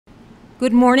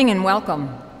Good morning and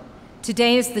welcome.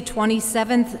 Today is the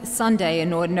 27th Sunday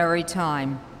in Ordinary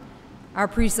Time. Our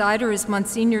presider is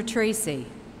Msgr Tracy.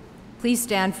 Please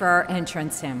stand for our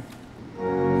entrance hymn.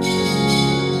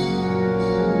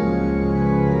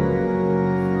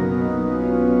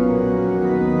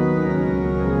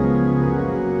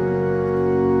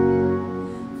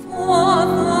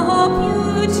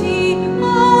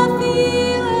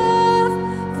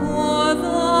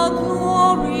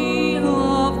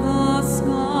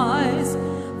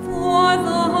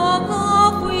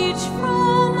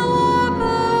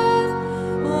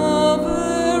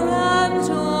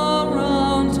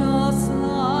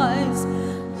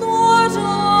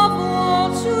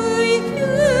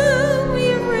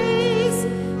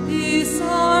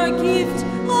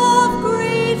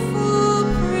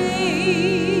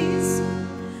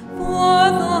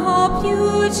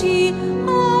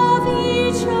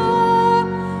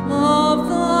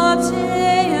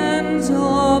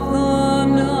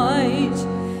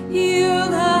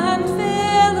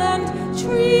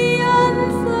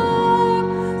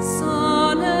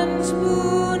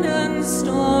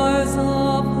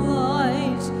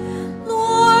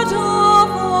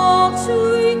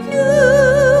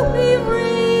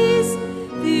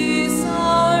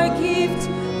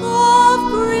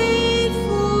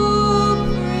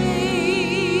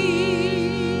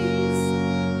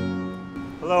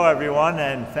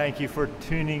 And thank you for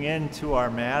tuning in to our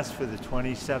Mass for the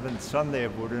 27th Sunday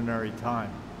of Ordinary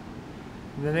Time.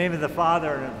 In the name of the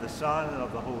Father, and of the Son, and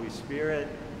of the Holy Spirit,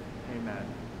 amen.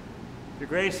 The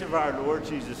grace of our Lord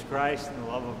Jesus Christ, and the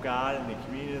love of God, and the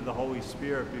communion of the Holy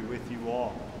Spirit be with you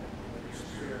all.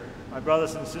 My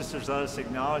brothers and sisters, let us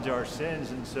acknowledge our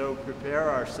sins and so prepare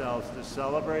ourselves to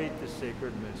celebrate the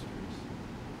sacred mysteries.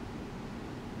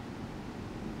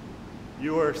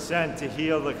 You are sent to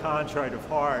heal the contrite of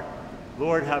heart.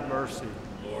 Lord, have mercy.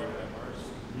 Lord, have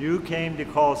mercy. You came to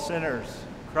call sinners.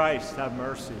 Christ, have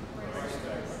mercy. Christ,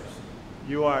 have mercy.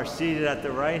 You are seated at the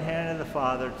right hand of the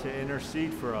Father to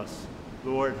intercede for us.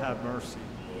 Lord, have mercy.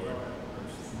 Lord, have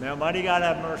mercy. May Almighty God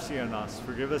have mercy on us,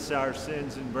 forgive us our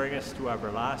sins, and bring us to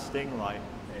everlasting life.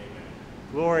 Amen.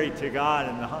 Glory to God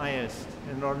in the highest,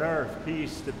 and on earth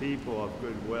peace to people of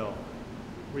good will.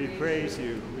 We praise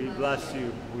you, we bless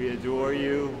you, we adore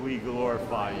you, we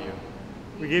glorify you.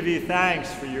 We give you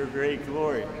thanks for your great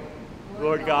glory.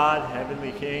 Lord God,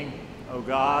 Heavenly King, O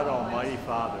God, Almighty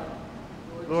Father.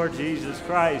 Lord Jesus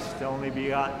Christ, only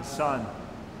begotten Son.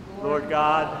 Lord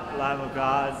God, Lamb of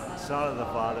God, Son of the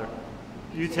Father.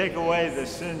 You take away the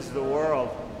sins of the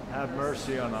world, have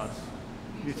mercy on us.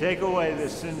 You take away the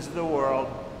sins of the world,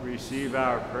 receive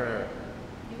our prayer.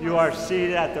 You are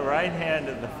seated at the right hand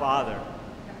of the Father,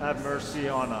 have mercy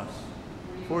on us.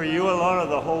 For you alone are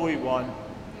the Holy One,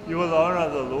 you alone are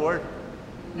the Lord,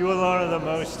 you alone are the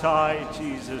Most High,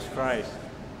 Jesus Christ,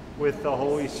 with the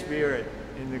Holy Spirit,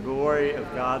 in the glory of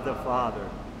God the Father.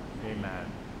 Amen.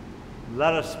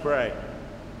 Let us pray.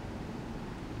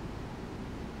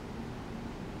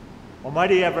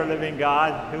 Almighty ever-living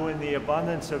God, who in the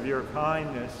abundance of your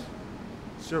kindness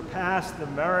surpass the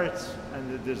merits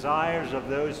and the desires of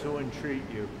those who entreat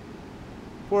you,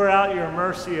 pour out your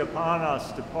mercy upon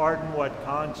us to pardon what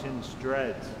conscience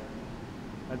dreads,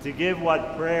 and to give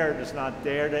what prayer does not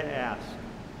dare to ask.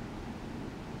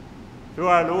 Through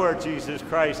our Lord Jesus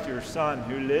Christ, your Son,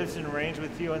 who lives and reigns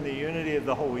with you in the unity of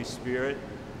the Holy Spirit,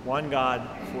 one God,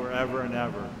 forever and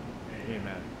ever.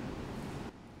 Amen.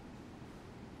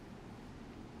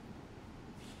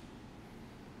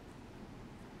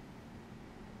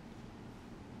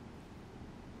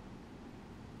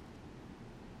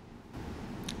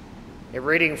 A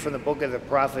reading from the book of the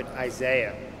prophet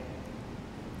Isaiah.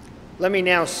 Let me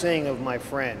now sing of my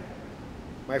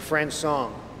friend's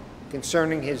song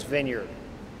concerning his vineyard.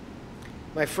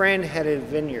 My friend had a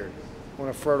vineyard on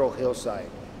a fertile hillside.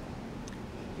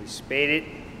 He spaded,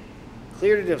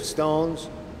 cleared it of stones,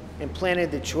 and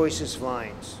planted the choicest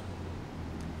vines.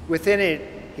 Within it,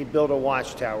 he built a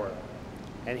watchtower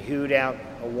and hewed out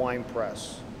a wine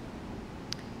press.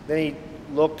 Then he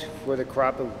looked for the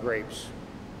crop of grapes,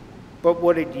 but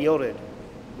what it yielded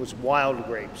was wild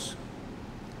grapes.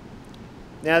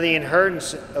 Now the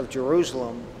inheritance of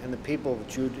Jerusalem and the people of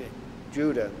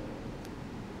Judah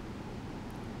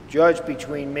judge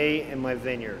between me and my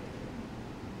vineyard.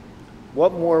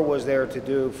 What more was there to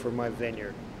do for my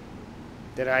vineyard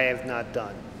that I have not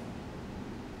done?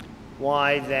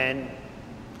 Why then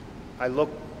I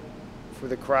looked for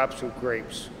the crops of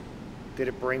grapes. Did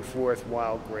it bring forth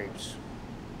wild grapes?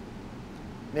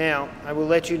 Now I will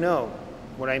let you know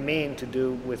what I mean to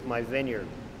do with my vineyard.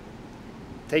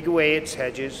 Take away its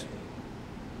hedges,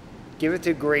 give it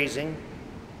to grazing,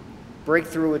 Break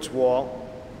through its wall,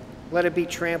 let it be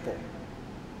trampled.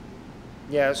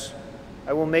 Yes,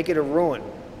 I will make it a ruin.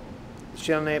 It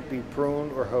shall not be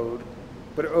pruned or hoed,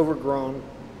 but overgrown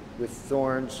with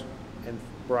thorns and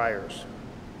briars.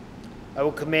 I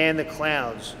will command the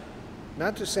clouds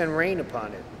not to send rain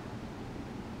upon it.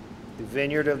 The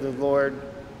vineyard of the Lord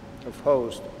of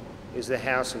hosts is the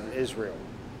house of Israel,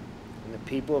 and the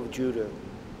people of Judah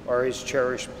are his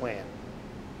cherished plant.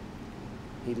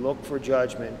 He looked for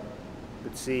judgment,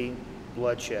 but see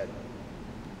bloodshed.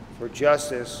 For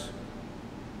justice,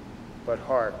 but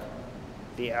hark,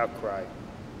 the outcry.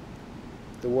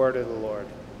 The word of the Lord.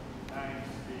 Thanks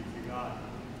be to God.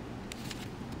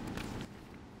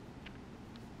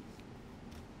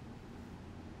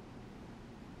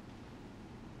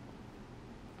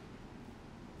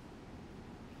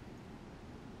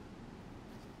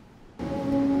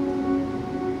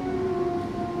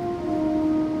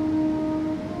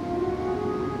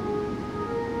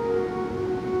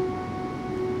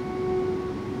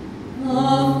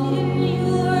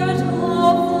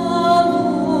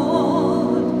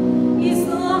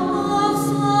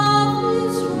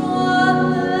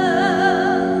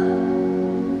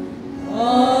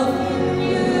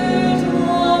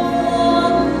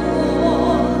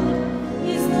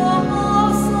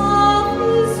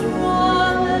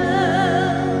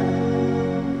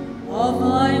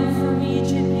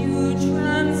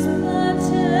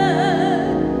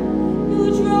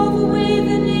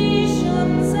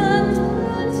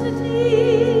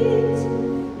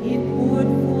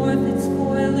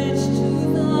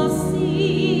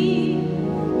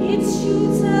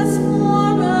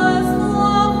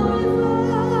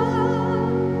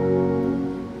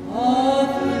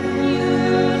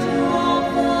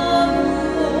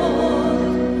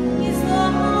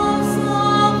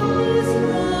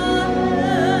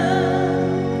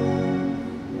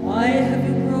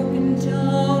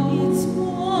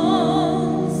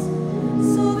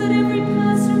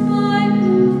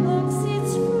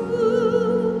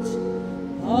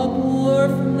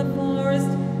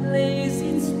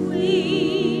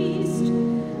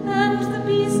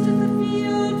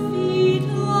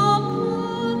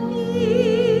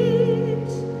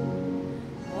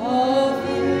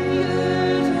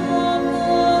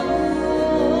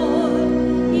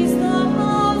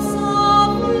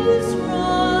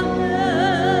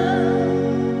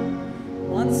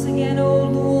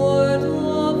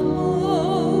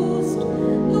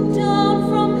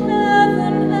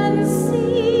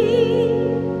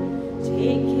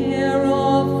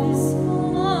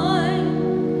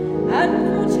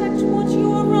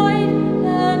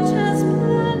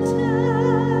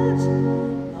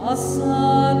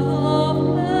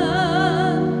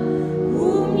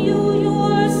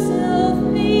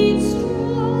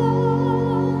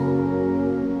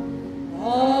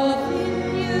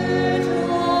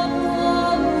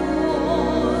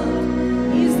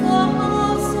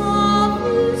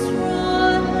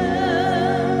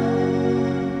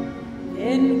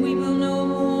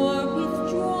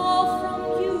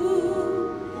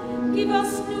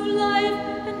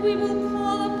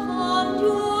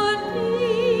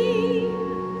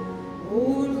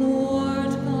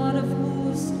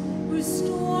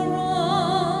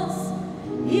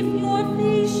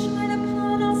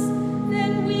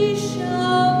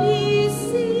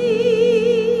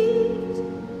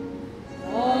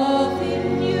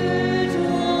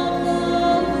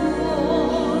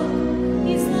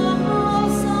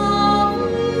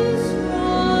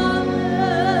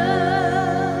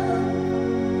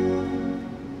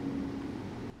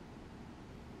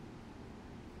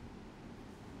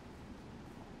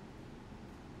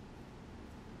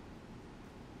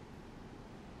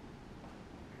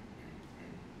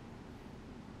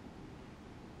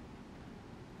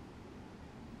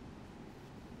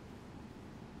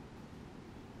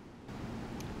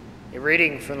 A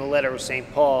reading from the letter of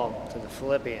St. Paul to the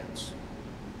Philippians.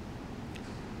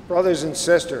 Brothers and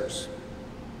sisters,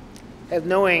 have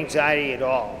no anxiety at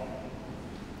all,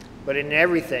 but in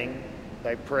everything,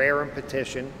 by prayer and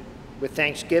petition, with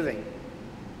thanksgiving,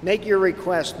 make your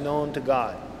request known to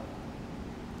God.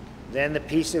 Then the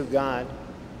peace of God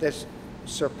that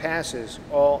surpasses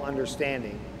all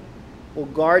understanding will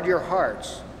guard your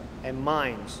hearts and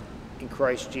minds in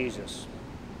Christ Jesus.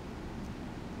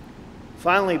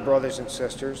 Finally, brothers and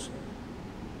sisters,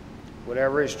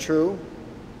 whatever is true,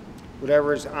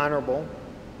 whatever is honorable,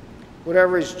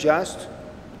 whatever is just,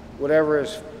 whatever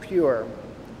is pure,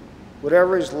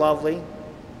 whatever is lovely,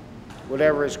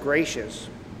 whatever is gracious,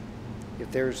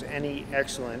 if there's any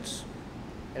excellence,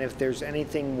 and if there's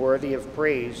anything worthy of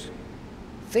praise,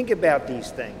 think about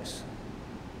these things.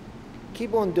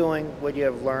 keep on doing what you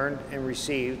have learned and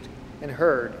received and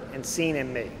heard and seen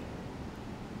in me.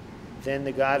 Then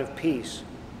the God of peace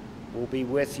will be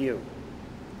with you.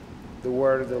 The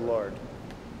word of the Lord.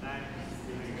 Thanks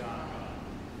be to God.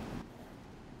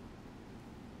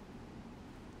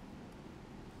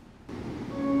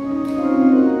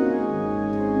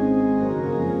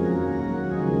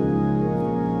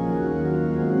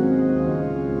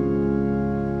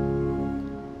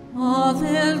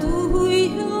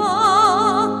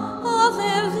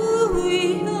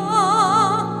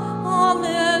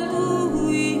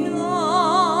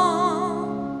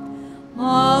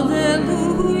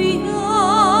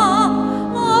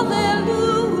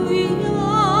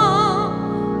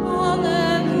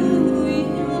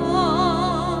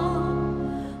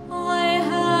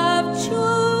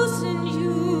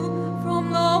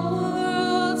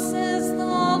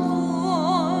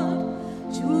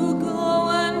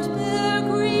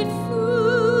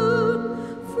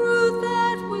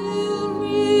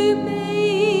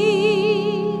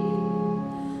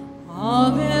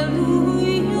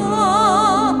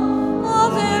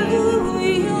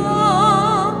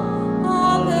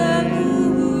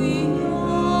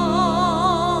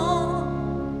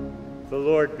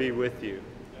 Be with you.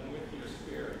 And with your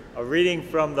spirit. A reading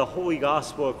from the Holy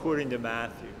Gospel according to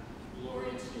Matthew. Glory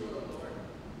to you, O Lord.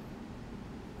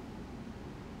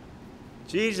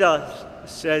 Jesus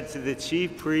said to the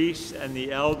chief priests and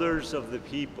the elders of the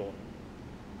people,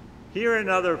 "Hear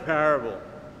another parable.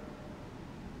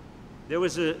 There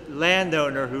was a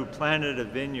landowner who planted a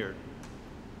vineyard,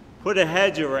 put a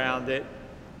hedge around it,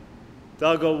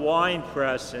 dug a wine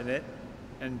press in it,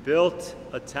 and built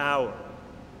a tower.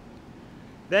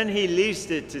 Then he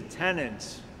leased it to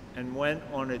tenants and went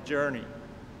on a journey.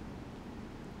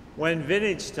 When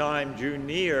vintage time drew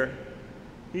near,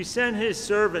 he sent his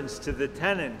servants to the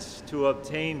tenants to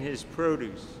obtain his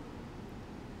produce.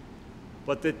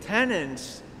 But the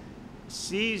tenants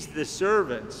seized the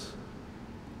servants,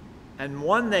 and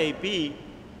one they beat,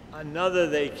 another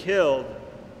they killed,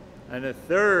 and a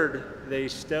third they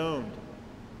stoned.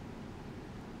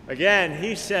 Again,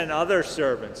 he sent other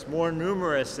servants, more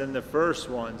numerous than the first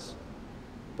ones,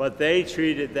 but they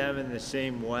treated them in the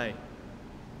same way.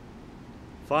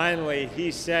 Finally,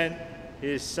 he sent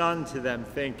his son to them,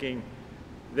 thinking,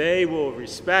 'They will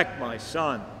respect my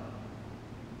son.'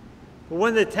 But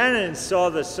when the tenants saw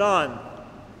the son,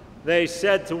 they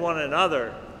said to one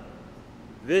another,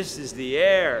 'This is the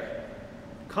heir.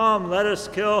 Come, let us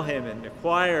kill him and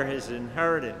acquire his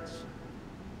inheritance.'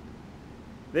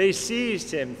 They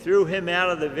seized him, threw him out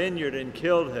of the vineyard, and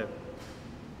killed him.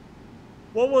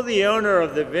 What will the owner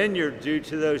of the vineyard do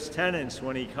to those tenants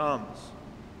when he comes?"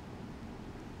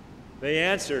 They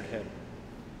answered him,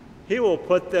 "He will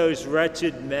put those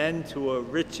wretched men to a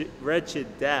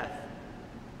wretched death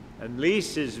and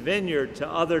lease his vineyard to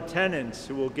other tenants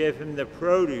who will give him the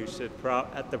produce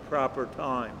at the proper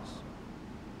times."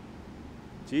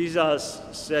 Jesus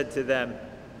said to them,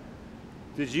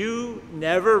 "Did you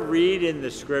never read in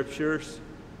the scriptures,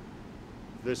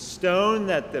 'The stone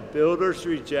that the builders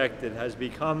rejected has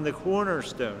become the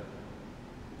cornerstone.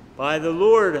 By the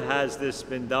Lord has this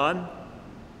been done,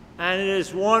 and it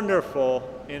is wonderful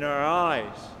in our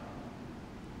eyes.'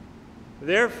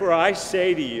 Therefore I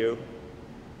say to you,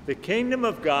 the kingdom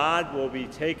of God will be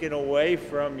taken away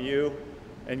from you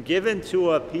and given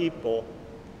to a people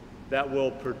that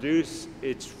will produce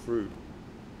its fruit."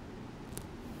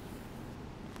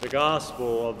 The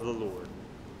Gospel of the Lord.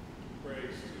 Praise to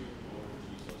you, Lord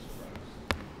Jesus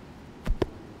Christ.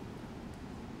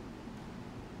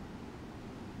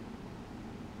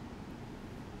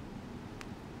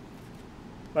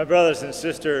 My brothers and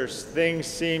sisters, things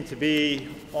seem to be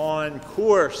on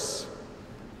course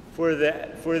for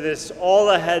this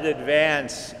all-ahead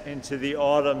advance into the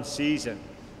autumn season.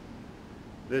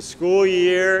 The school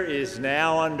year is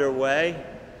now underway.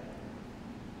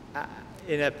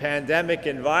 In a pandemic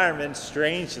environment,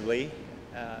 strangely,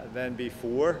 than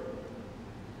before.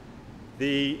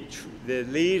 The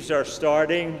leaves are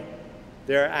starting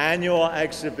their annual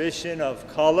exhibition of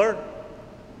color,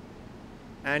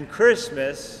 and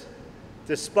Christmas,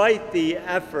 despite the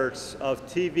efforts of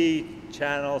TV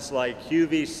channels like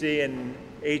QVC and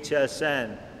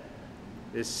HSN,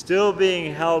 is still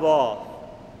being held off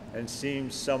and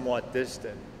seems somewhat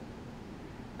distant.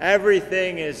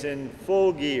 Everything is in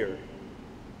full gear.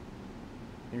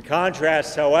 In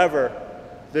contrast, however,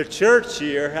 the church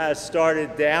year has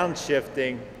started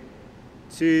downshifting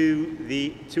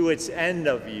to its end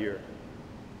of year.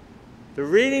 The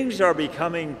readings are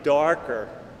becoming darker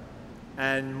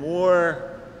and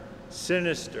more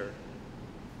sinister,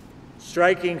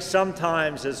 striking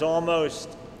sometimes as almost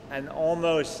an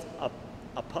almost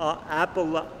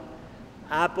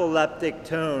apoplectic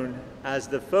tone as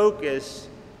the focus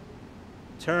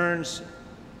turns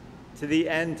to the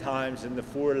end times and the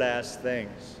four last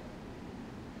things.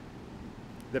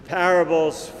 The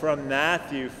parables from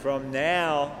Matthew from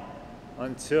now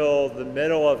until the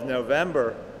middle of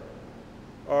November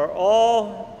are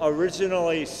all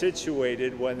originally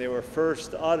situated when they were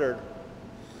first uttered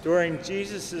during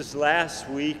Jesus' last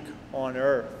week on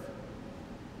earth,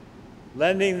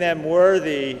 lending them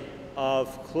worthy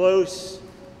of close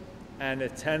and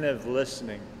attentive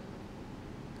listening.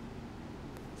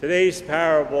 Today's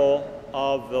parable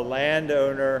of the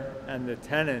landowner and the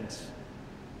tenants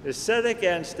is set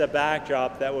against a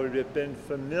backdrop that would have been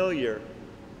familiar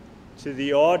to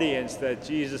the audience that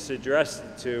Jesus addressed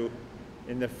it to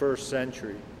in the first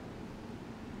century.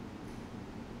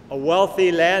 A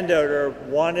wealthy landowner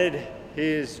wanted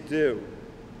his due.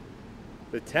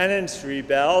 The tenants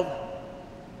rebelled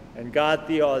and got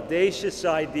the audacious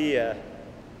idea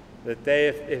that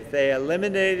if they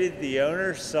eliminated the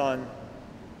owner's son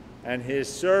and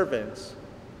his servants,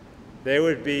 they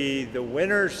would be the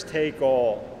winners take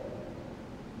all.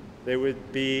 They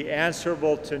would be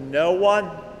answerable to no one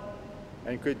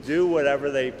and could do whatever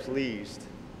they pleased.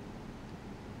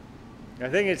 I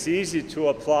think it's easy to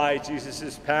apply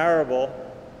Jesus' parable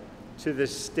to the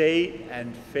state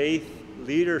and faith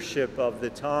leadership of the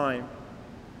time,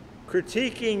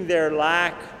 critiquing their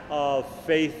lack of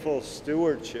faithful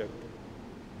stewardship.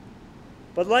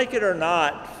 But like it or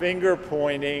not,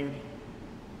 finger-pointing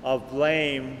of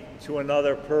blame to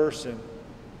another person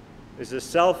is a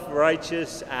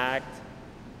self-righteous act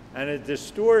and a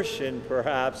distortion,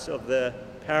 perhaps, of the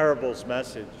parable's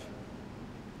message.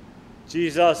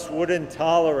 Jesus wouldn't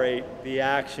tolerate the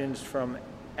actions from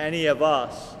any of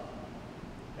us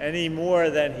any more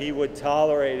than he would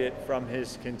tolerate it from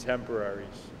his contemporaries.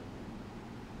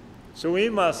 So we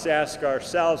must ask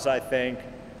ourselves, I think,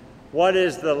 what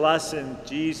is the lesson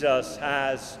Jesus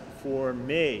has for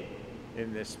me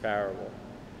in this parable,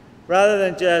 rather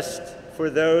than just for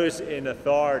those in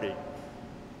authority?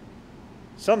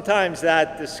 Sometimes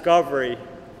that discovery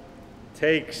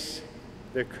takes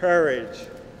the courage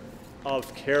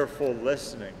of careful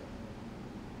listening.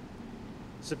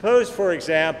 Suppose, for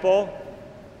example,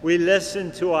 we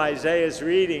listen to Isaiah's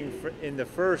reading in the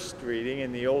first reading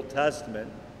in the Old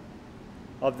Testament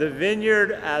of the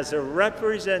vineyard as a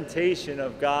representation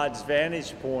of God's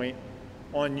vantage point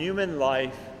on human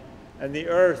life and the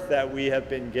earth that we have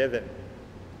been given.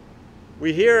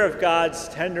 We hear of God's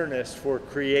tenderness for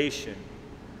creation,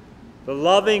 the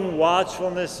loving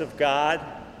watchfulness of God,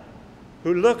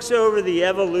 who looks over the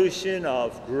evolution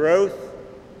of growth,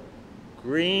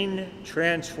 green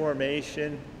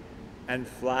transformation, and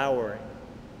flowering.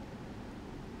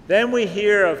 Then we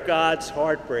hear of God's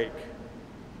heartbreak.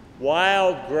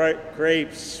 Wild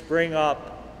grapes spring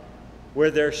up where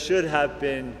there should have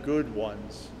been good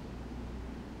ones.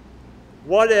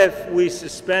 What if we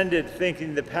suspended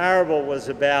thinking the parable was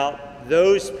about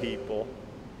those people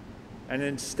and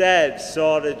instead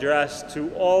saw it addressed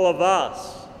to all of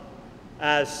us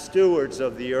as stewards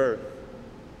of the earth?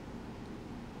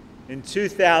 In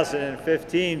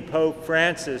 2015, Pope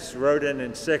Francis wrote an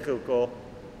encyclical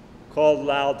called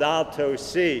Laudato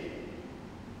Si,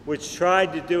 which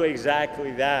tried to do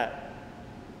exactly that.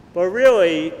 But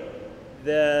really,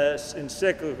 this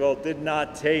encyclical did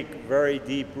not take very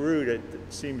deep root, it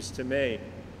seems to me,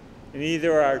 in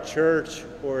either our church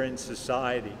or in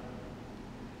society.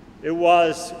 It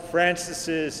was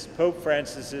Pope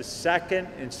Francis's second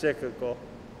encyclical,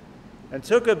 and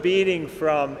took a beating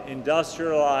from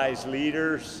industrialized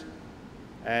leaders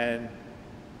and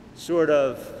sort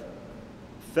of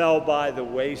fell by the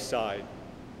wayside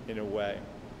in a way.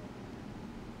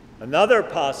 Another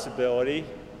possibility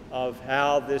of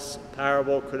how this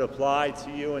parable could apply to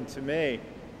you and to me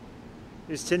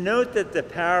is to note that the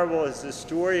parable is the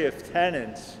story of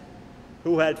tenants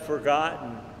who had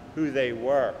forgotten who they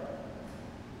were.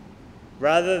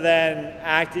 Rather than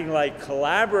acting like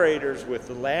collaborators with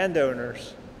the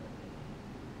landowners,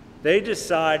 they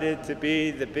decided to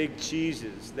be the big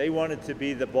cheeses. They wanted to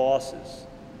be the bosses,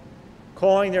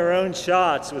 calling their own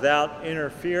shots without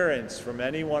interference from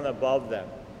anyone above them.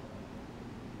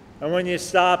 And when you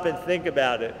stop and think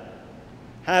about it,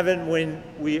 haven't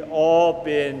we all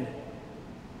been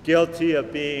guilty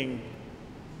of being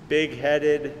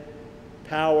big-headed,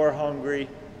 power-hungry,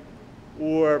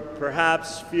 or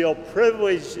perhaps feel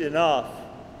privileged enough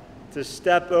to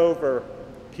step over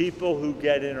people who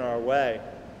get in our way?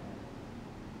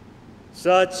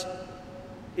 Such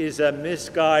is a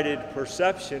misguided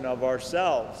perception of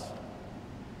ourselves.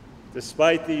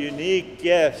 Despite the unique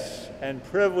gifts and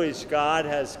privilege God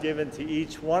has given to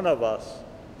each one of us,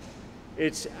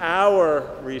 it's our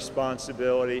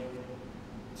responsibility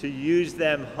to use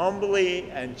them humbly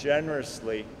and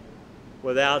generously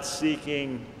without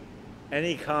seeking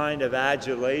any kind of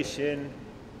adulation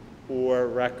or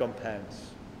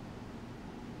recompense.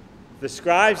 The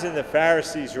scribes and the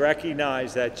Pharisees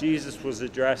recognized that Jesus was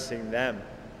addressing them,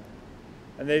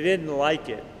 and they didn't like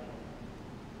it.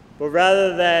 But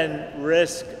rather than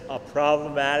risk a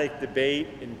problematic debate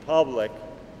in public,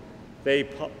 they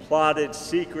plotted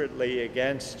secretly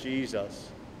against Jesus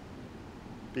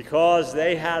because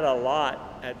they had a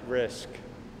lot at risk.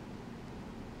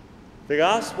 The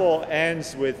gospel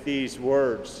ends with these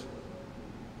words: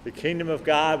 "The kingdom of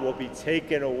God will be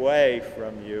taken away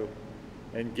from you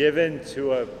and given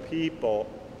to a people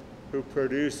who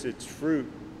produce its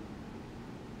fruit."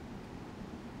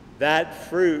 That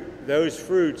fruit, those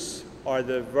fruits, are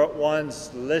the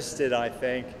ones listed, I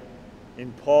think,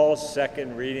 in Paul's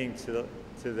second reading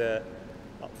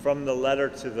from the letter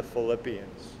to the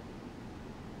Philippians.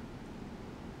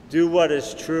 Do what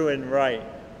is true and right.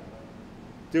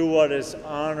 Do what is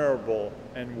honorable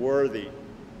and worthy.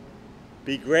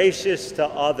 Be gracious to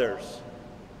others.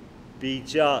 Be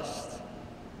just.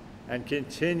 And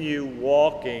continue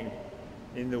walking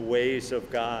in the ways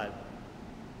of God.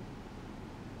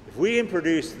 If we can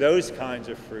produce those kinds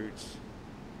of fruits,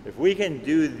 if we can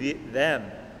do them,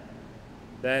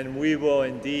 then we will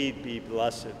indeed be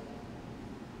blessed.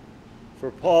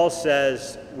 For Paul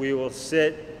says we will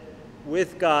sit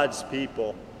with God's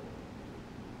people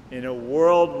in a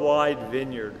worldwide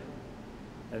vineyard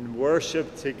and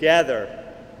worship together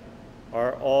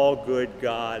our all-good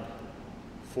God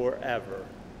forever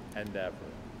and ever.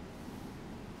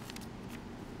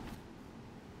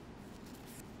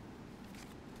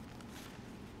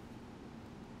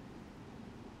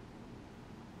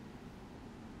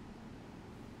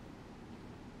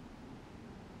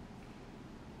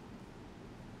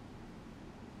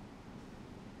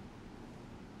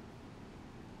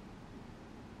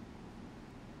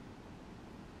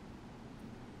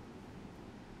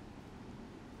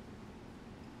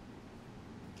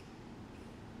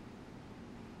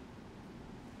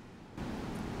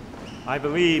 I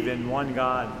believe in one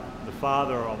God, the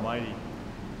Father Almighty,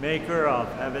 maker of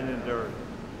heaven and earth,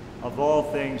 of all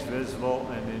things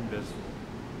visible and invisible.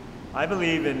 I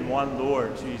believe in one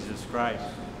Lord, Jesus Christ,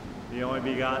 the only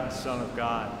begotten Son of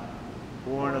God,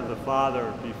 born of the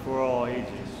Father before all ages,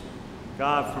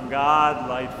 God from God,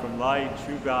 light from light,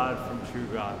 true God from true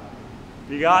God,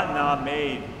 begotten, not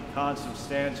made,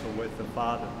 consubstantial with the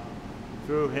Father.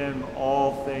 Through him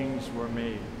all things were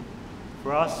made.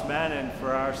 For us men and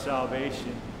for our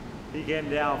salvation, he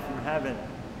came down from heaven.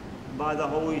 And by the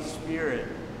Holy Spirit,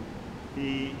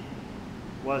 he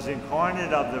was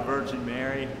incarnate of the Virgin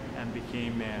Mary and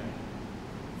became man.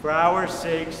 For our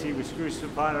sakes, he was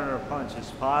crucified under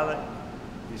Pontius Pilate.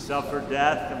 He suffered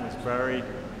death and was buried,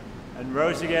 and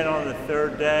rose again on the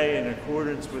third day in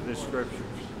accordance with the Scriptures.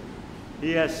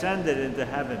 He ascended into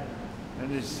heaven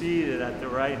and is seated at the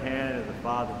right hand of the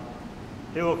Father.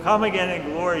 He will come again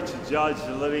in glory to judge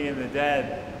the living and the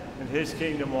dead, and his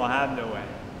kingdom will have no end.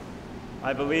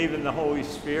 I believe in the Holy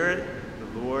Spirit,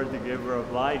 the Lord, the giver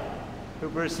of life, who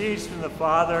proceeds from the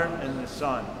Father and the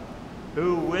Son,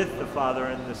 who with the Father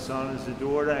and the Son is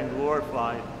adored and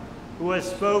glorified, who has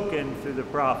spoken through the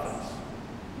prophets.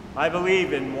 I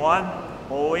believe in one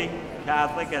holy,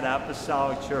 Catholic, and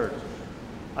Apostolic Church.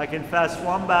 I confess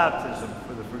one baptism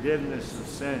for the forgiveness of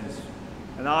sins,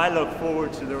 and I look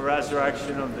forward to the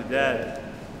resurrection of the dead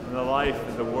and the life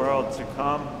of the world to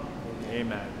come.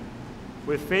 Amen.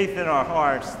 With faith in our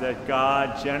hearts that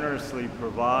God generously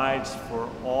provides for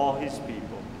all his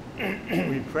people,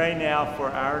 we pray now for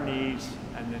our needs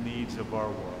and the needs of our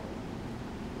world.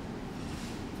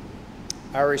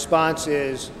 Our response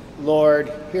is,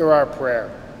 Lord, hear our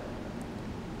prayer.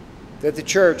 That the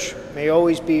church may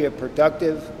always be a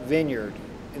productive vineyard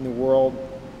in the world,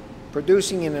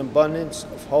 producing an abundance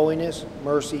of holiness,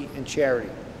 mercy, and charity.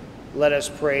 Let us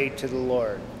pray to the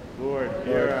Lord. Lord,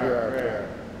 hear our prayer.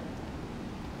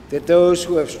 That those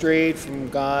who have strayed from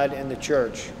God and the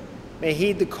church may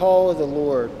heed the call of the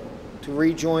Lord to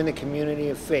rejoin the community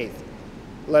of faith.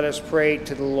 Let us pray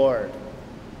to the Lord.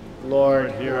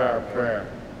 Lord, hear our prayer.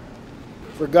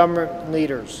 For government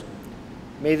leaders,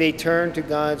 may they turn to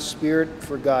God's Spirit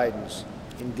for guidance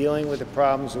in dealing with the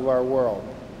problems of our world.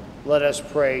 Let us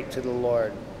pray to the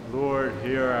Lord. Lord,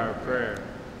 hear our prayer.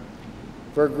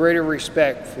 For a greater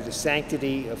respect for the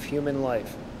sanctity of human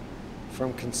life,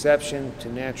 from conception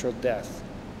to natural death,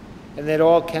 and that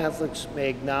all Catholics may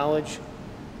acknowledge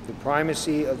the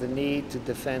primacy of the need to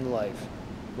defend life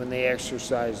when they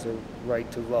exercise their right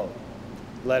to vote.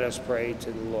 Let us pray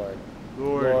to the Lord.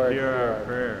 Lord, hear our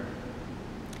prayer.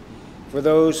 For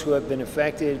those who have been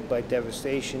affected by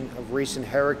devastation of recent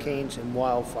hurricanes and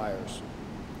wildfires,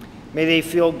 may they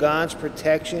feel God's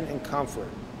protection and comfort,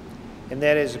 and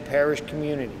that as a parish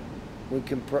community, we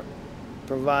can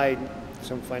provide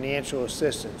some financial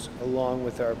assistance along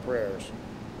with our prayers.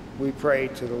 We pray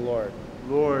to the Lord.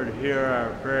 Lord, hear our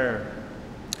prayer.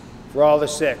 For all the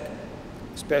sick,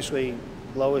 especially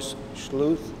Lois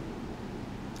Schluth,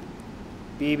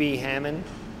 B.B. Hammond,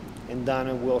 and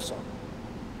Donna Wilson,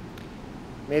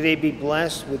 may they be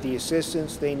blessed with the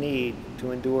assistance they need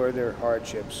to endure their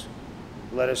hardships.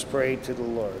 Let us pray to the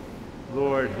Lord.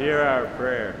 Lord, hear our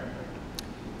prayer.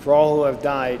 For all who have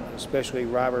died, especially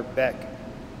Robert Beck,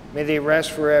 may they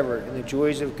rest forever in the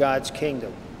joys of God's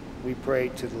kingdom. We pray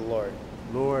to the Lord.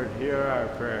 Lord, hear our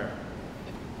prayer.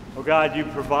 Oh God, you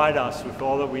provide us with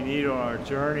all that we need on our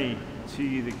journey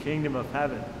to the kingdom of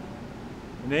heaven.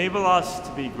 Enable us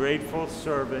to be grateful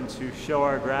servants who show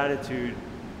our gratitude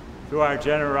through our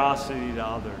generosity to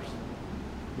others.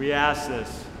 We ask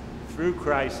this through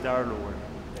Christ our Lord.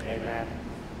 Amen.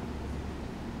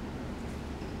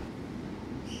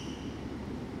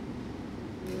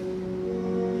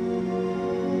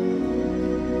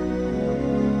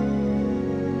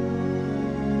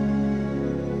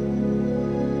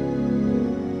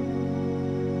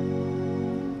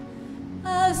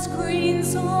 As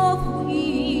grains of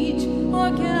wheat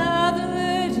are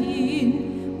gathered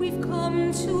in, we've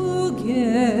come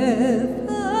together.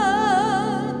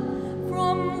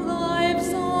 From lives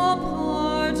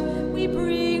apart, we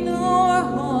bring our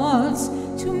hearts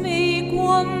to make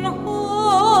one whole.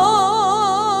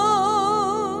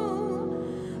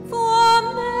 For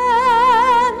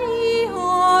many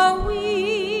are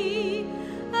we,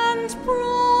 and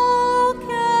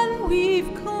broken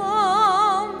we've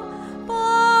come,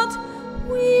 but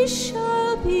we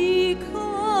shall become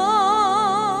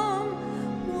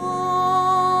one.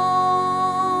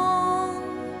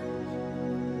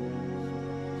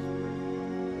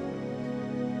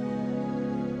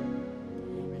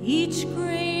 Each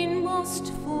grain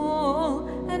must fall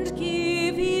and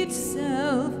give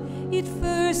itself. It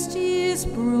first is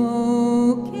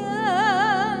broken,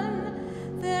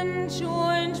 then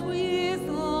joined with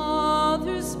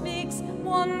others makes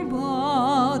one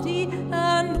body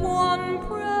and one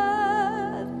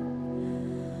bread.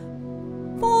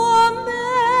 For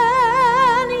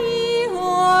many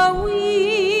are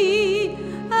we,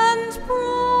 and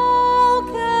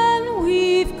broken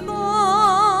we've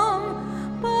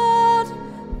come, but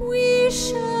we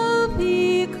shall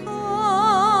become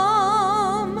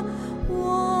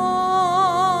one.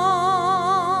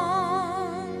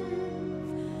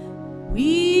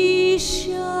 We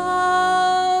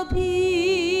shall be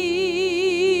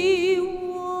one.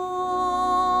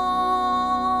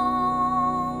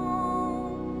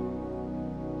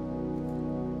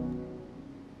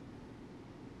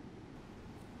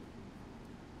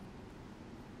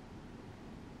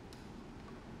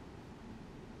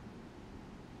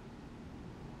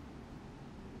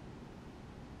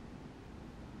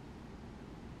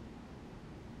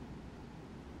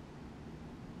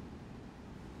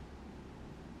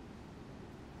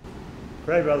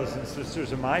 Pray, brothers and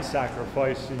sisters, that my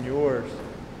sacrifice and yours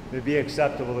may be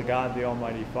acceptable to God, the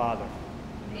Almighty Father.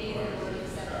 May the Lord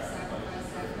accept the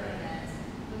sacrifice of our hands,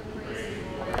 for the praise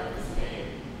and glory of his name,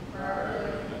 for our good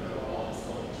and the good of all his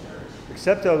holy church.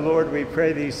 Accept, O Lord, we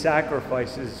pray, these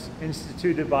sacrifices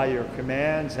instituted by your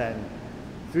commands and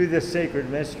through the sacred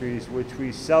mysteries which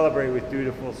we celebrate with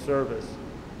dutiful service.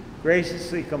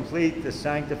 Graciously complete the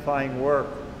sanctifying work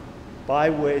by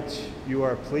which you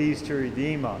are pleased to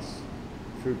redeem us.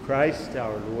 Through Christ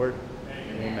our Lord.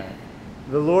 Amen.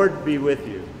 The Lord be with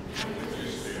you.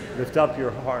 Lift up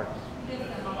your hearts.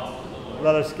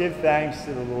 Let us give thanks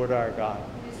to the Lord our God.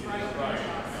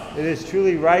 It is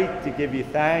truly right to give you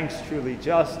thanks, truly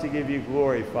just to give you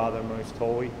glory, Father most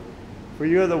holy. For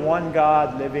you are the one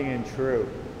God, living and true,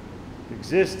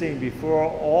 existing before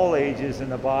all ages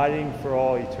and abiding for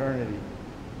all eternity,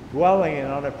 dwelling in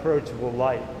unapproachable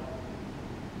light.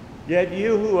 Yet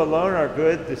you who alone are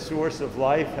good, the source of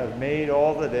life, have made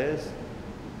all that is,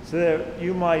 so that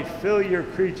you might fill your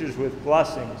creatures with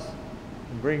blessings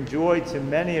and bring joy to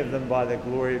many of them by the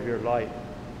glory of your light.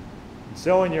 And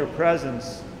so in your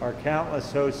presence are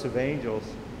countless hosts of angels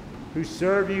who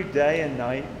serve you day and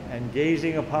night, and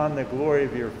gazing upon the glory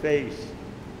of your face,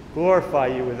 glorify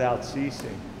you without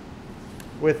ceasing.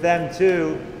 With them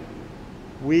too,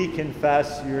 we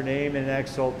confess your name in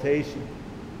exaltation,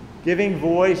 giving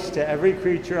voice to every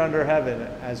creature under heaven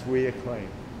as we acclaim.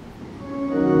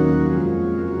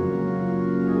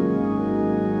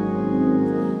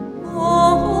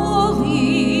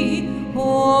 Holy,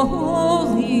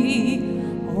 holy,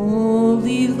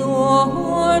 holy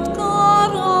Lord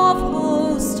God of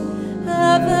hosts,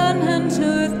 heaven and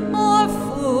earth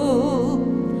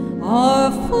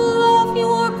are full of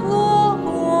your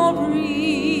glory.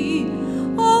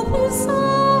 Oh,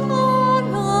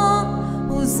 Hosanna,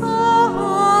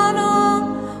 Hosanna,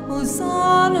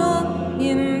 Hosanna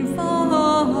in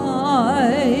the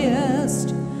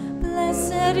highest.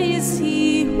 Blessed is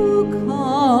he who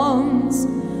comes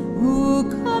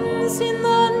in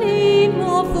the name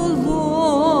of the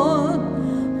Lord.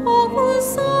 Oh,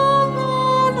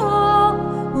 Hosanna,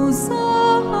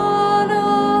 Hosanna,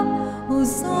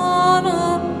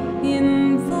 Hosanna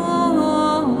in the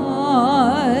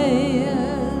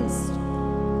highest.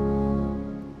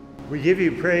 We give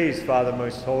you praise, Father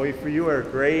most holy, for you are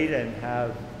great and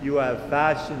you have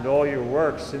fashioned all your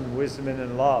works in wisdom and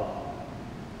in love.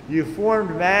 You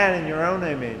formed man in your own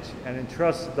image and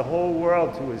entrusted the whole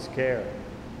world to his care,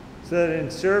 so that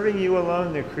in serving you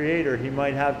alone, the Creator, he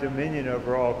might have dominion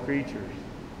over all creatures.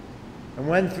 And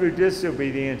when through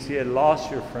disobedience he had lost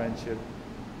your friendship,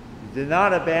 you did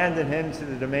not abandon him to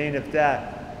the domain of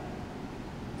death.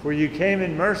 For you came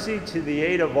in mercy to the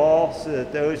aid of all, so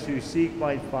that those who seek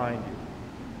might find you.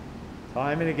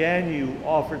 Time and again you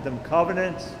offered them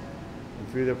covenants, and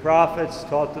through the prophets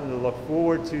taught them to look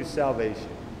forward to salvation.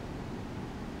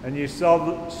 And you so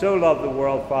loved the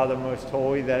world, Father most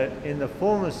holy, that in the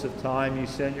fullness of time you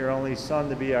sent your only Son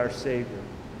to be our Savior.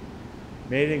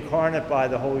 Made incarnate by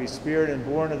the Holy Spirit and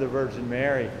born of the Virgin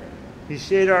Mary, he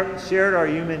shared our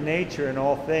human nature in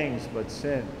all things but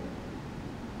sin.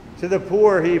 To the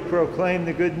poor he proclaimed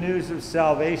the good news of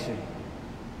salvation,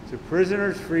 to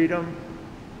prisoners freedom,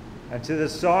 and to the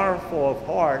sorrowful of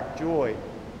heart joy.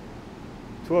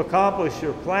 To accomplish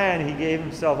your plan, he gave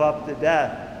himself up to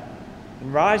death.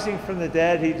 And rising from the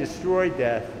dead, he destroyed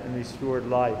death and restored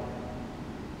life.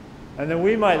 And that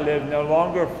we might live no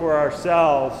longer for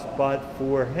ourselves, but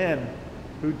for him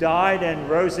who died and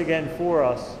rose again for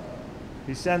us.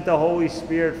 He sent the Holy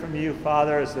Spirit from you,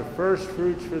 Father, as the first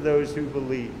fruits for those who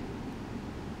believe,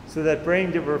 so that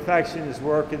bringing to perfection his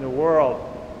work in the world,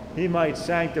 he might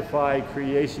sanctify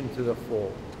creation to the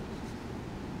full.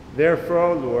 Therefore,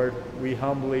 O Lord, we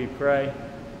humbly pray,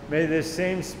 may this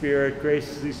same Spirit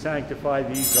graciously sanctify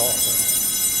these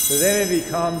offerings, so they may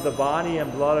become the body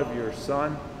and blood of your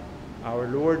Son, our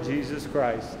Lord Jesus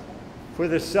Christ, for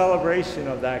the celebration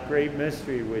of that great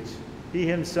mystery which he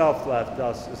himself left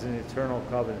us as an eternal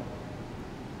covenant.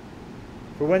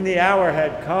 For when the hour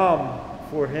had come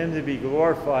for him to be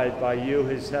glorified by you,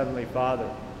 his heavenly Father,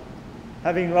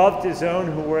 having loved his own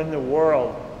who were in the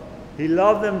world, he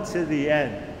loved them to the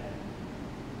end.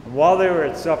 And while they were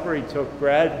at supper, he took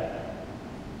bread,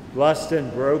 blessed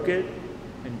and broke it,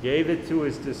 and gave it to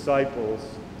his disciples,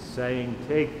 saying,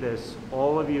 "Take this,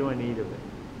 all of you, and eat of it.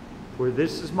 For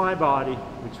this is my body,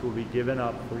 which will be given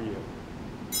up for you."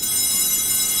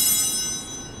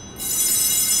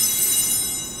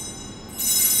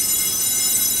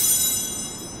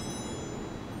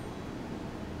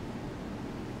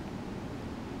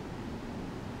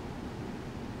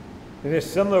 In a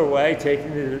similar way,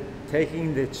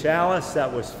 taking the chalice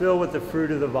that was filled with the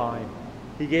fruit of the vine,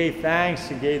 he gave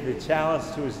thanks and gave the chalice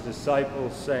to his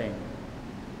disciples, saying,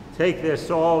 "Take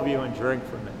this, all of you, and drink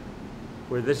from it,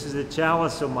 for this is the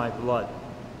chalice of my blood,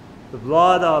 the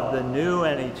blood of the new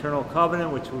and eternal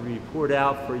covenant, which will be poured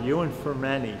out for you and for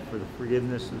many for the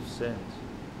forgiveness of sins.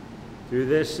 Do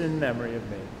this in memory of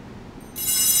me."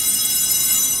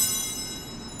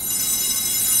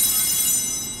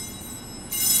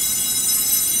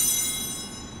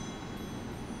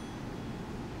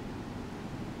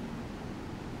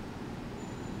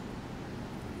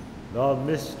 The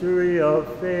mystery of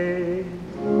faith.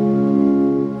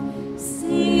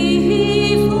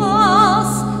 Save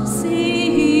us,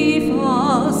 save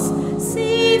us,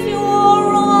 Savior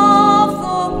of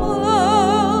the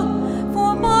world,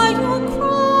 for by your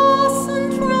cross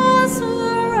and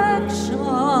resurrection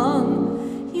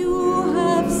you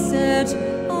have set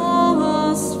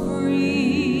us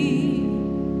free.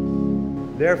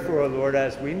 Therefore, O Lord,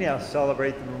 as we now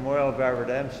celebrate the memorial of our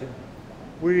redemption,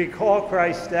 we recall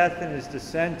Christ's death and his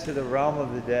descent to the realm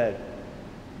of the dead.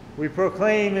 We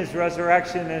proclaim his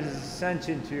resurrection and his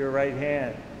ascension to your right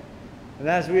hand. And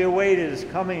as we await his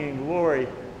coming in glory,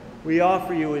 we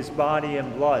offer you his body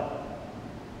and blood,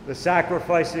 the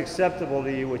sacrifice acceptable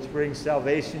to you, which brings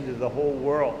salvation to the whole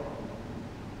world.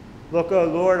 Look, O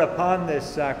Lord, upon this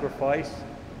sacrifice,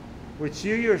 which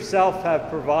you yourself have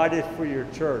provided for your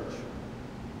church.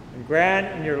 And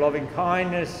grant in your loving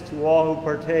kindness to all who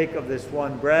partake of this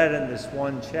one bread and this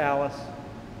one chalice,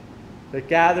 that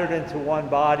gathered into one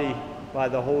body by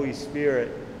the Holy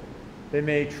Spirit, they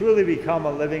may truly become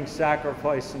a living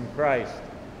sacrifice in Christ,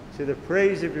 to the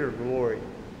praise of your glory.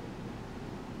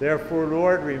 Therefore,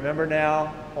 Lord, remember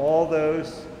now all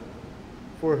those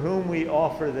for whom we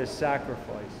offer this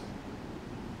sacrifice,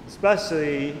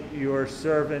 especially your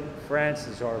servant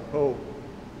Francis, our Pope,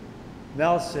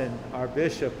 Nelson, our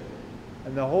Bishop,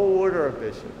 and the whole order of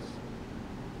bishops,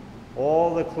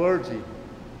 all the clergy,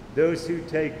 those who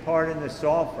take part in this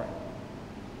offering,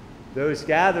 those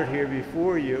gathered here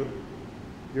before you,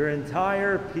 your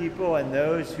entire people, and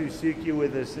those who seek you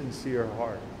with a sincere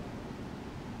heart.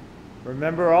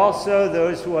 Remember also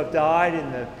those who have died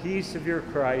in the peace of your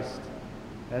Christ,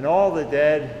 and all the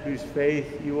dead whose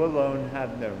faith you alone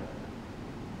have known.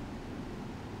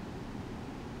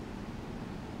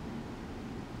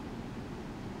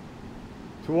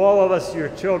 To all of us, your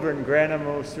children, grant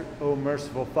us, O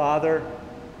merciful Father,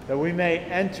 that we may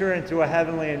enter into a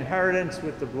heavenly inheritance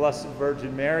with the Blessed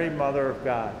Virgin Mary, Mother of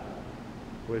God,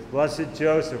 with blessed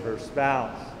Joseph, her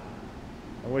spouse,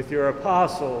 and with your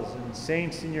apostles and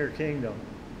saints in your kingdom,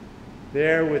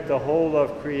 there with the whole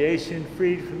of creation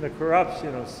freed from the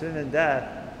corruption of sin and death.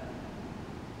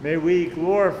 May we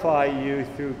glorify you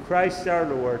through Christ our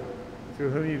Lord,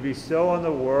 through whom you bestow on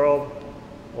the world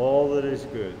all that is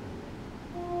good.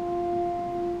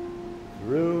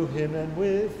 Through him and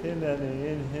with him and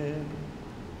in him,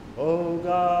 O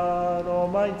God,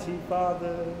 Almighty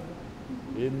Father,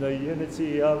 in the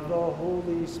unity of the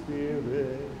Holy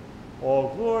Spirit,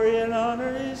 all glory and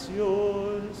honor is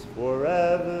yours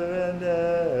forever and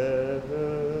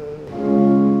ever.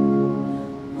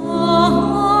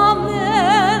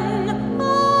 Amen.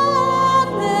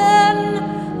 Amen.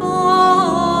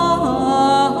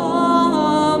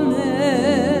 Amen.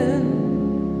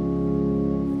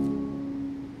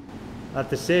 At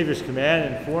the Savior's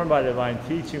command, informed by divine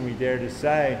teaching, we dare to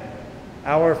say,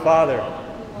 Our Father,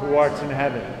 who art in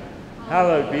heaven,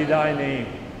 hallowed be thy name.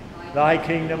 Thy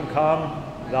kingdom come,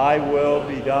 thy will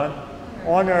be done,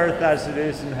 on earth as it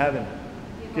is in heaven.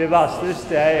 Give us this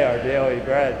day our daily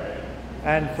bread,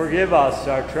 and forgive us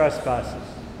our trespasses,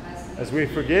 as we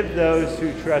forgive those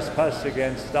who trespass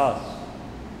against us.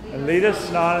 And lead us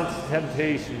not into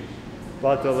temptation,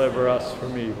 but deliver us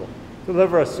from evil.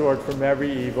 Deliver us, Lord, from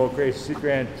every evil. Graciously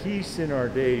grant peace in our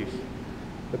days,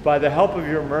 that by the help of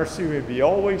your mercy we may be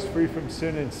always free from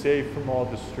sin and safe from all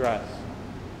distress,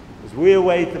 as we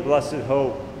await the blessed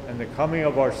hope and the coming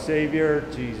of our Savior,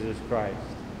 Jesus Christ.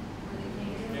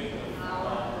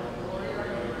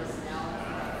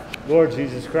 Lord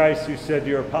Jesus Christ, who said to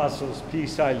your apostles,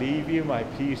 Peace I leave you, my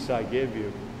peace I give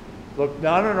you, look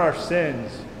not on our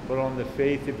sins, but on the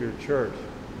faith of your church,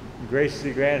 and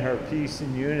graciously grant her peace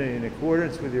and unity in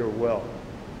accordance with your will,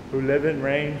 who live and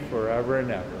reign forever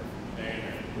and ever. Amen.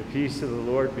 The peace of the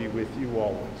Lord be with you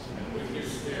always. And with your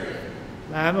spirit.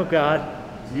 Lamb of God,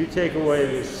 you take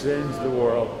away the sins of the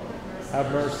world.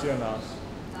 Have mercy on us.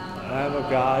 Lamb of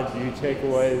God, you take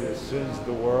away the sins of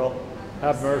the world.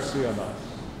 Have mercy on us.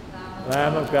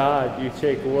 Lamb of God, you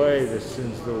take away the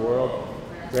sins of the world.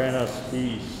 Grant us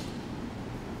peace.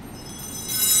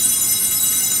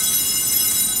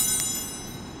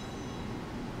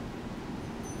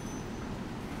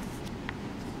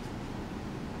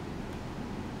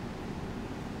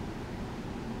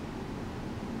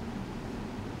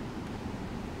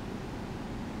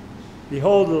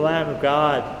 Behold the Lamb of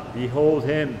God, behold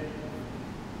him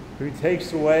who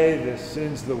takes away the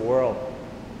sins of the world.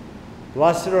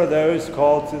 Blessed are those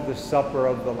called to the supper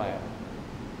of the Lamb.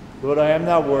 Lord, I am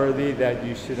not worthy that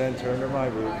you should enter under my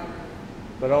roof,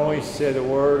 but only say the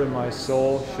word and my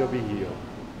soul shall be healed.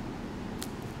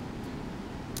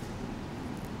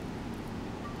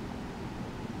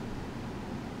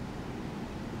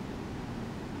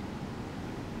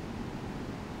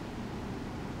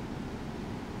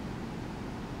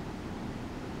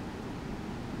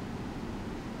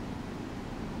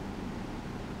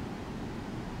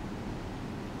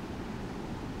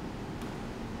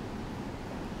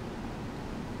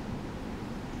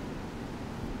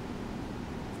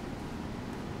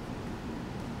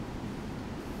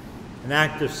 An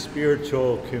act of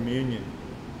spiritual communion.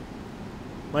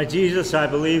 My Jesus, I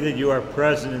believe that you are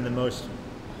present in the Most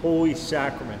Holy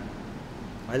Sacrament.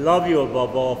 I love you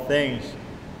above all things,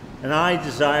 and I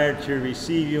desire to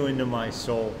receive you into my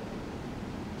soul.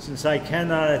 Since I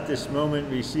cannot at this moment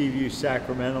receive you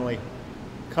sacramentally,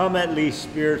 come at least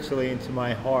spiritually into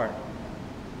my heart.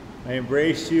 I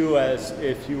embrace you as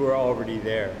if you were already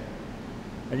there.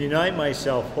 and unite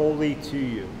myself wholly to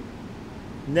you.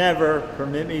 Never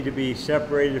permit me to be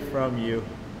separated from you.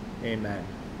 Amen.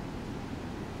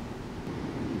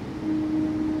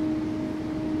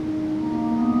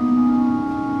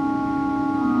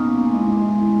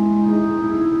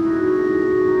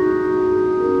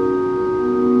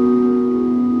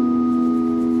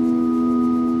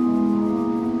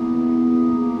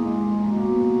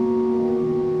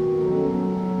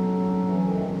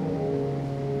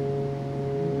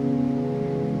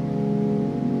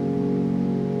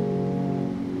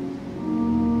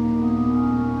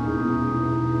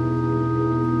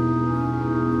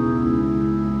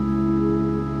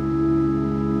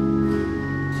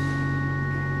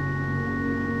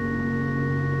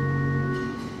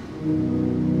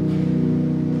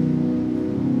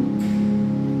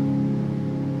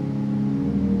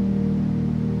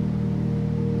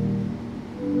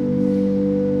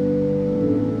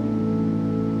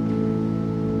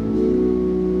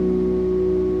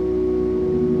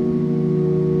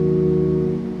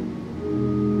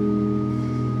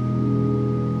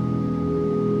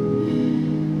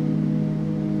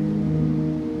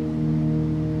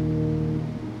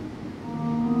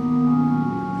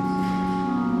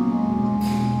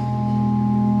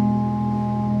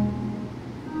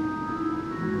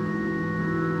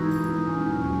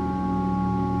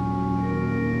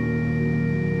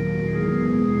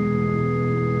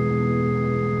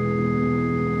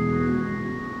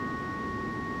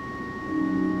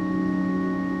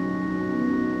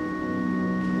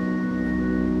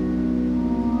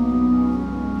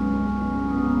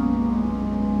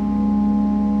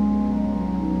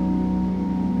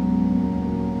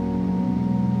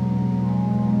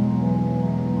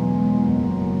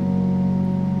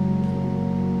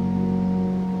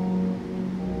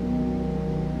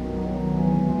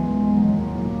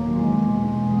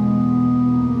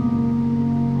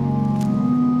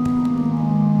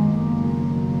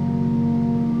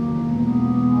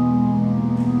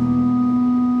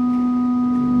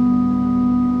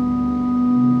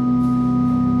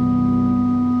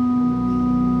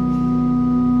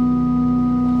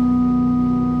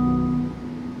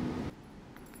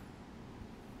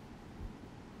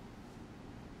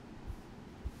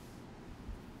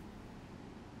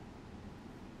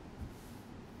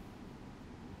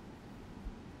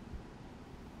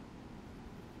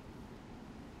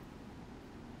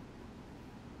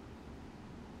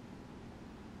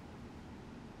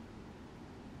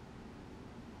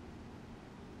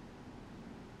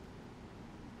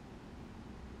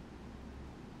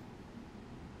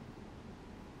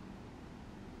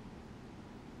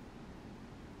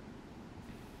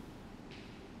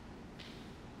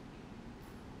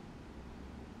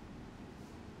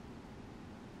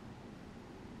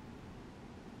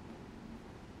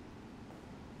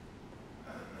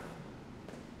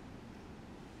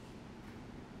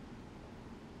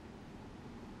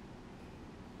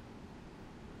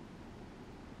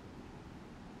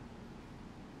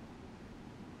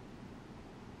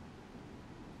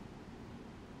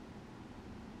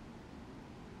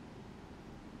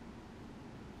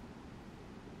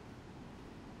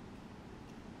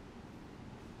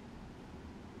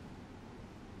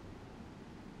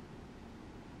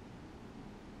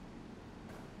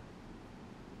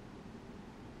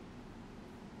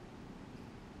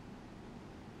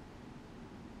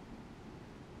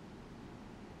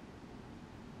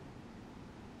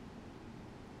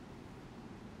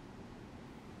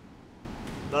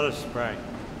 Let us pray.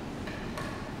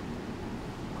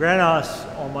 Grant us,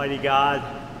 Almighty God,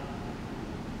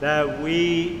 that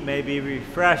we may be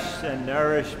refreshed and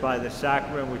nourished by the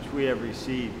sacrament which we have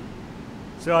received,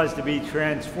 so as to be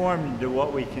transformed into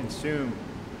what we consume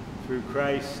through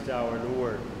Christ our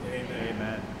Lord. Amen.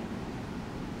 Amen.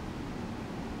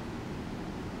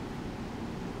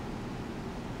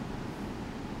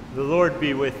 The Lord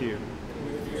be with you.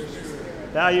 And with your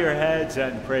spirit. Bow your heads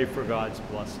and pray for God's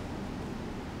blessing.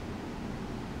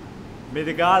 May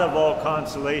the God of all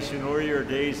consolation order your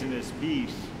days in his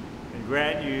peace and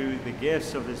grant you the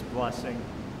gifts of his blessing.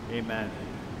 Amen.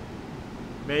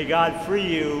 May God free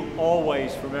you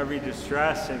always from every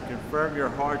distress and confirm your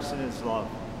hearts in his love,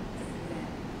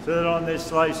 so that on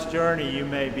this life's journey you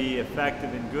may be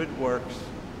effective in good works,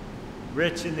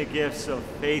 rich in the gifts of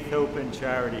faith, hope, and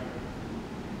charity,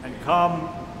 and come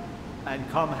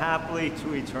happily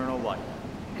to eternal life.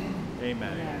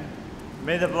 Amen. Amen.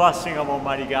 May the blessing of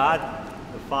Almighty God,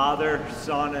 the Father,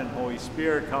 Son, and Holy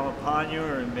Spirit come upon you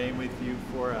and remain with you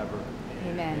forever.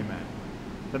 Amen. Amen.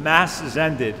 The Mass is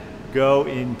ended. Go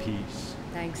in peace.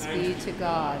 Thanks be to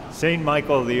God. Saint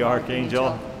Michael the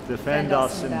Archangel, defend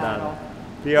us in battle.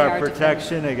 Be our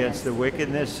protection against the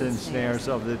wickedness and snares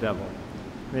of the devil.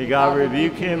 May God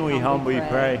rebuke him, we humbly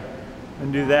pray.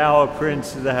 And do thou, O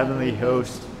Prince of the heavenly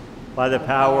host, by the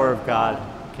power of God,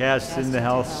 cast into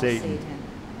hell Satan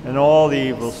and all the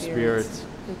evil spirits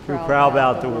who prowl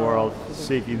about the world,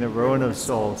 seeking the ruin of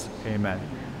souls. Amen.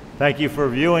 Thank you for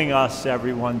viewing us,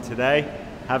 everyone, today.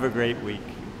 Have a great week.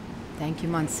 Thank you,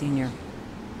 Monsignor.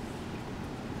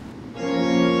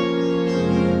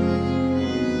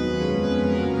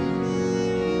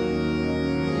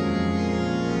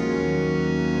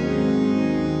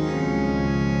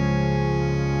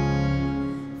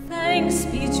 Thanks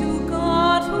be to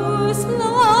God, whose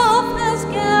love has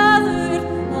gathered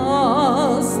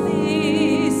us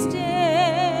this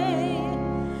day.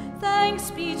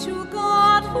 Thanks be to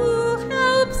God, who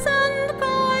helps and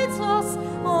guides us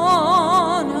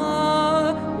on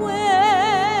our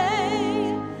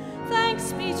way.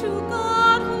 Thanks be to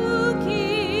God, who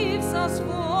gives us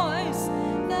voice,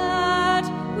 that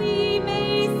we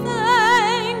may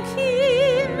thank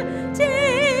him.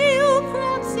 Deo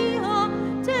gratia,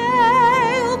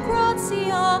 Deo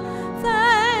gratia.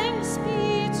 Thanks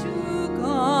be to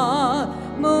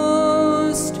God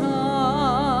Most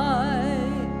High.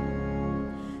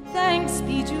 Thanks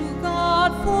be to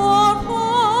God for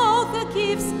all the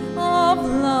gifts of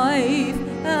life